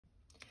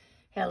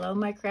Hello,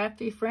 my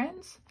crafty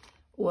friends.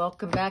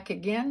 Welcome back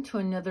again to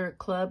another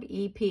Club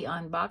EP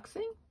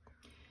unboxing.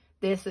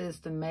 This is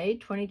the May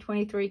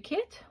 2023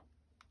 kit,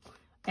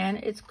 and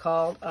it's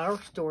called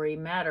Our Story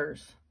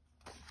Matters.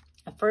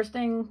 The first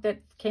thing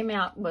that came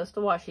out was the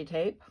washi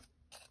tape.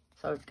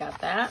 So we've got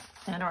that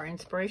and our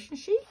inspiration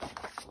sheet.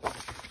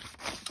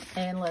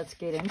 And let's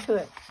get into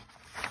it.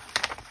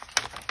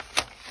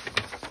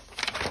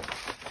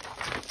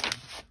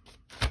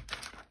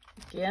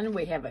 Again,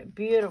 we have a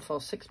beautiful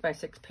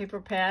 6x6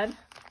 paper pad.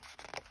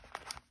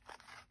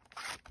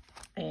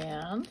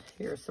 And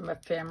here's some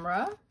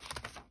ephemera.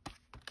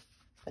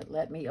 But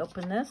let me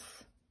open this.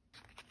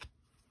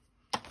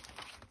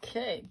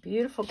 Okay,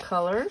 beautiful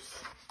colors.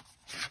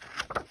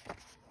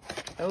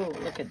 Oh,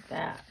 look at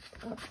that.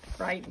 A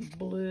bright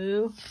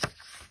blue.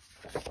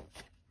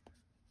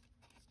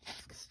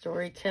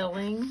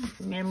 Storytelling,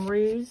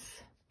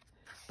 memories,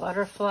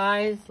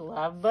 butterflies.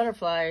 Love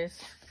butterflies.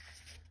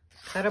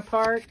 Cut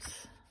aparts.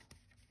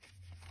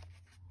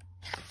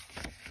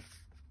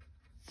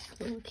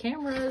 Little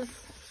cameras,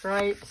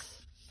 stripes,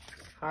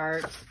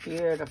 hearts,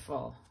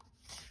 beautiful.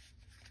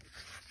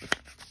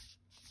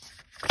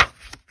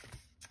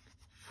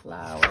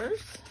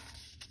 Flowers,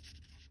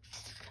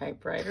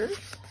 typewriters,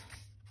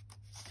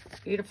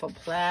 beautiful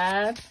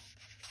plaid,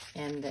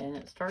 and then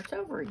it starts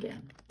over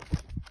again.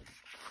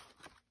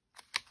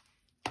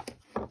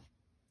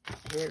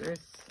 Here's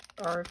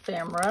our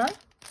ephemera.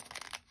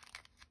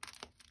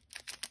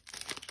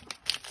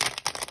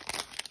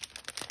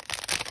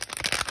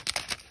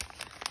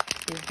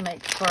 These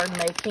make card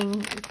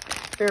making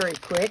very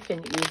quick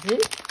and easy.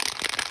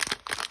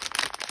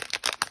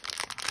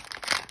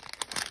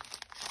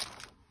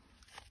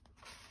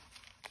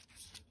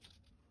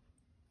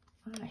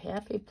 A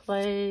happy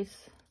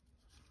place.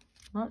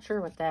 Not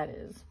sure what that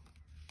is.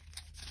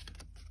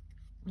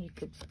 You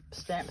could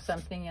stamp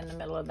something in the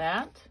middle of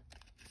that.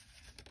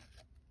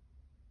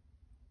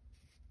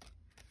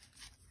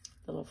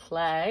 Little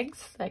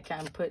flags that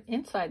can put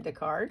inside the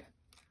card.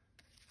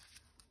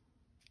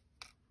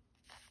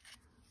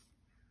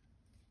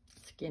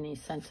 Skinny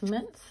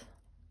sentiments.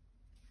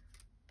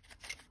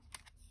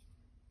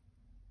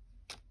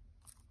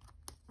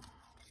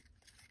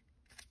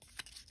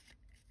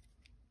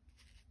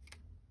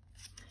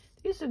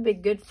 These would be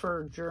good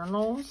for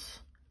journals.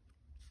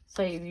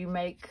 Say you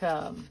make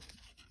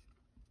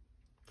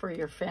for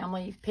your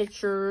family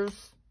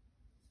pictures,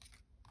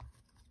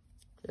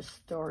 just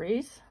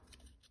stories.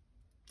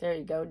 There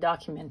you go,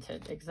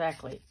 documented,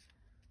 exactly.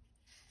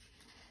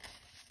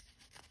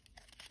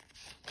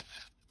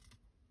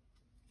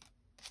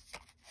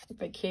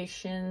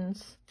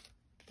 Vacations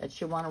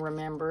that you want to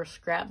remember,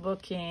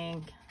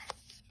 scrapbooking.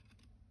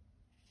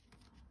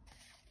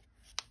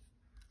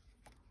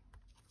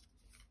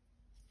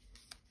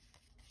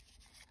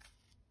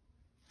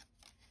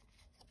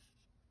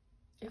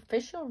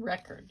 Official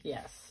record,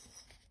 yes.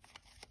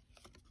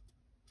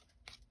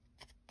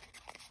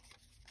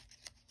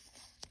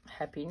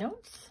 Happy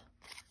notes.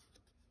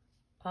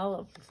 All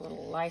of these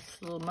little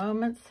life's little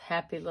moments.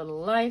 Happy little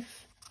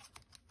life.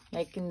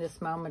 Making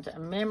this moment a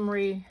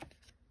memory.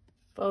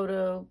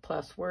 Photo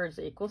plus words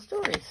equal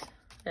stories.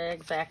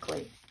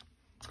 Exactly.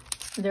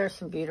 There's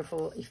some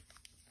beautiful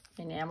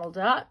enamel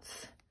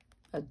dots.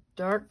 A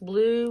dark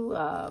blue,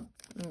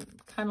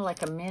 kind of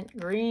like a mint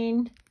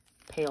green,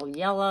 pale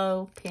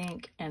yellow,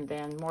 pink, and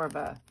then more of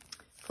a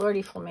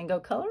flirty flamingo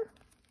color.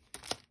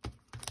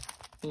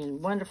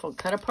 And wonderful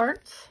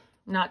cut-aparts.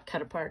 Not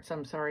cut-aparts,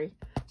 I'm sorry.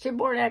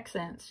 Chipboard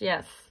accents,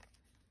 yes.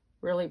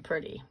 Really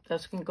pretty.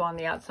 Those can go on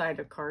the outside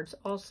of cards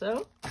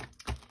also.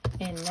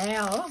 And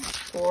now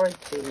for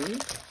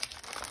the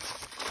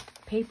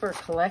paper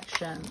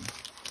collection.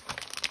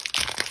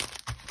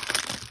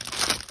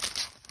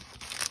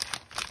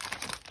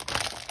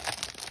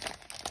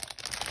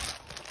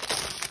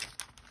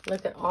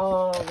 Look at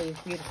all these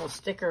beautiful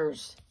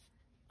stickers.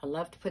 I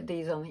love to put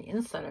these on the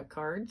inside of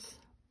cards.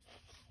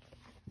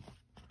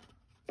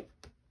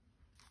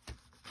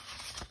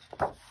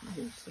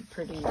 Here's the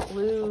pretty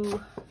blue.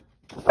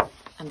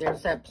 And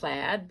there's that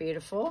plaid,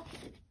 beautiful.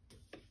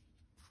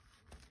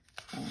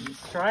 And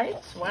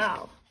stripes,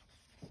 wow.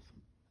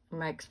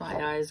 Makes my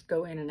eyes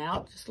go in and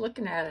out just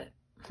looking at it.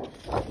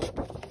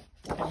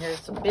 And here's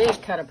some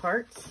big cut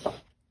aparts.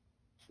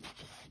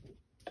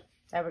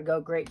 That would go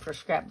great for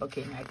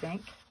scrapbooking, I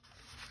think.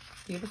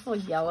 Beautiful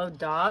yellow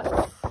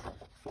dots.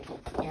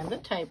 And the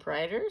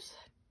typewriters.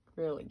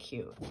 Really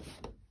cute.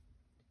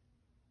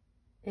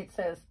 It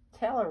says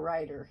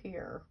Telewriter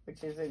here,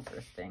 which is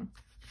interesting.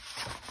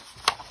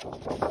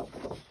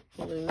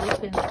 Blue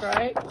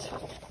pinstriped.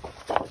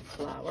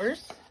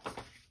 Flowers.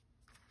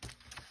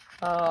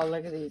 Oh,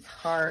 look at these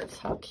hearts.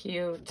 How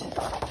cute.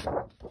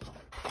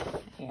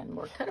 And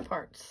more cut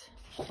aparts.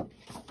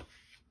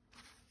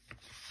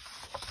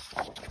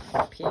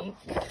 Pink.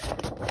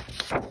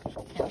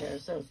 And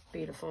there's those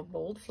beautiful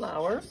bold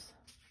flowers.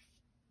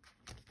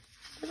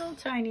 Little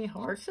tiny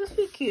hearts. This would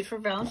be cute for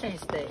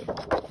Valentine's Day.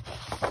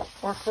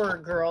 Or for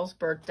a girl's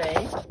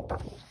birthday.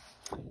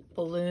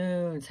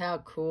 Balloons. How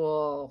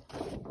cool.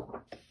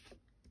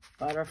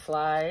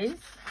 butterflies.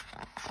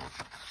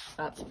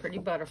 Lots of pretty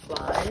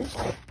butterflies.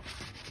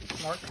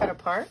 More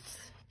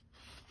cut-aparts.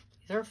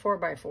 These are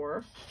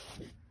 4x4.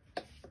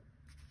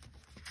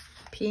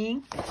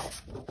 Pink.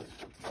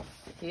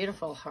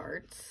 Beautiful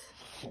hearts.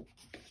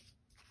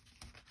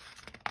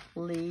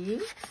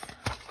 Leaves.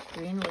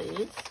 Green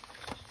leaves.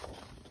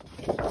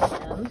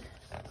 And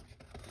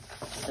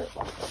so,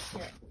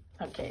 here.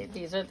 Okay,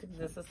 this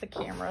is the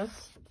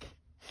cameras.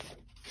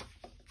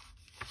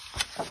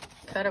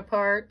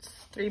 Cut-aparts.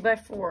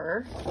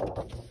 3x4.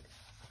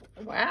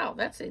 Wow,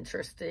 that's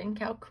interesting.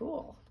 How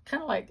cool.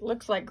 Kind of like,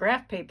 looks like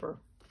graph paper.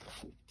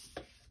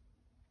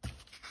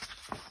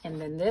 And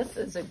then this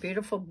is a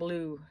beautiful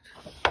blue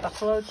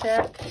buffalo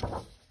check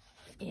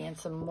and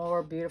some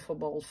more beautiful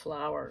bold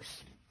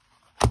flowers.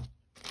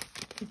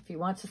 If you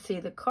want to see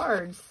the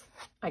cards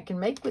I can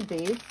make with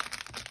these,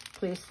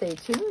 please stay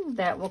tuned.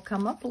 That will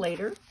come up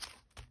later.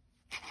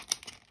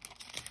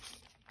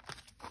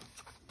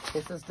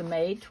 This is the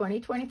May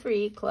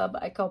 2023 Club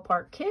Echo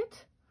Park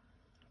kit.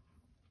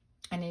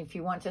 And if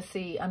you want to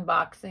see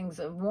unboxings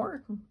of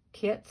more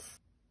kits,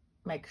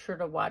 make sure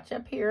to watch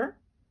up here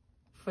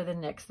for the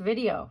next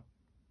video.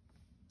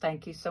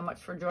 Thank you so much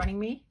for joining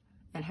me,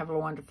 and have a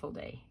wonderful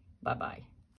day. Bye-bye.